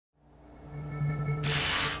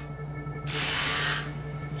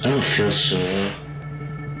I don't feel so well.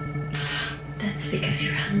 That's because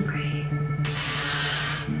you're hungry.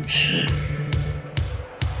 Shit.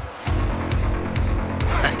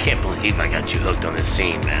 I can't believe I got you hooked on this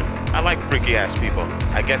scene, man. I like freaky ass people.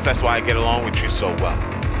 I guess that's why I get along with you so well.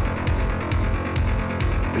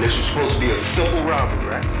 And this was supposed to be a simple robbery,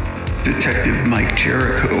 right? Detective Mike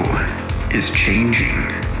Jericho is changing.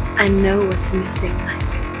 I know what's missing, Mike.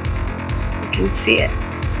 I can see it.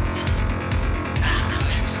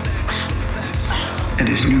 And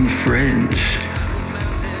his new friends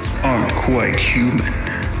aren't quite human.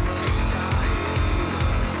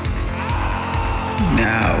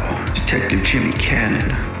 Now, Detective Jimi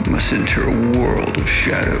Cannon must enter a world of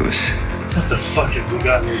shadows. What the fuck have we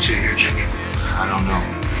gotten into here, Jimmy? I don't know.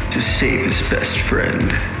 To save his best friend,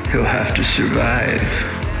 he'll have to survive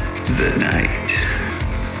the night.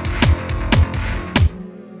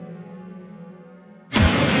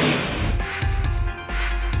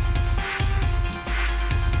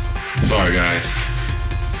 Sorry, guys.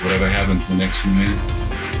 Whatever happens in the next few minutes,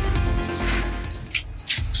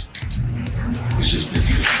 it's just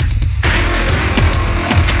business.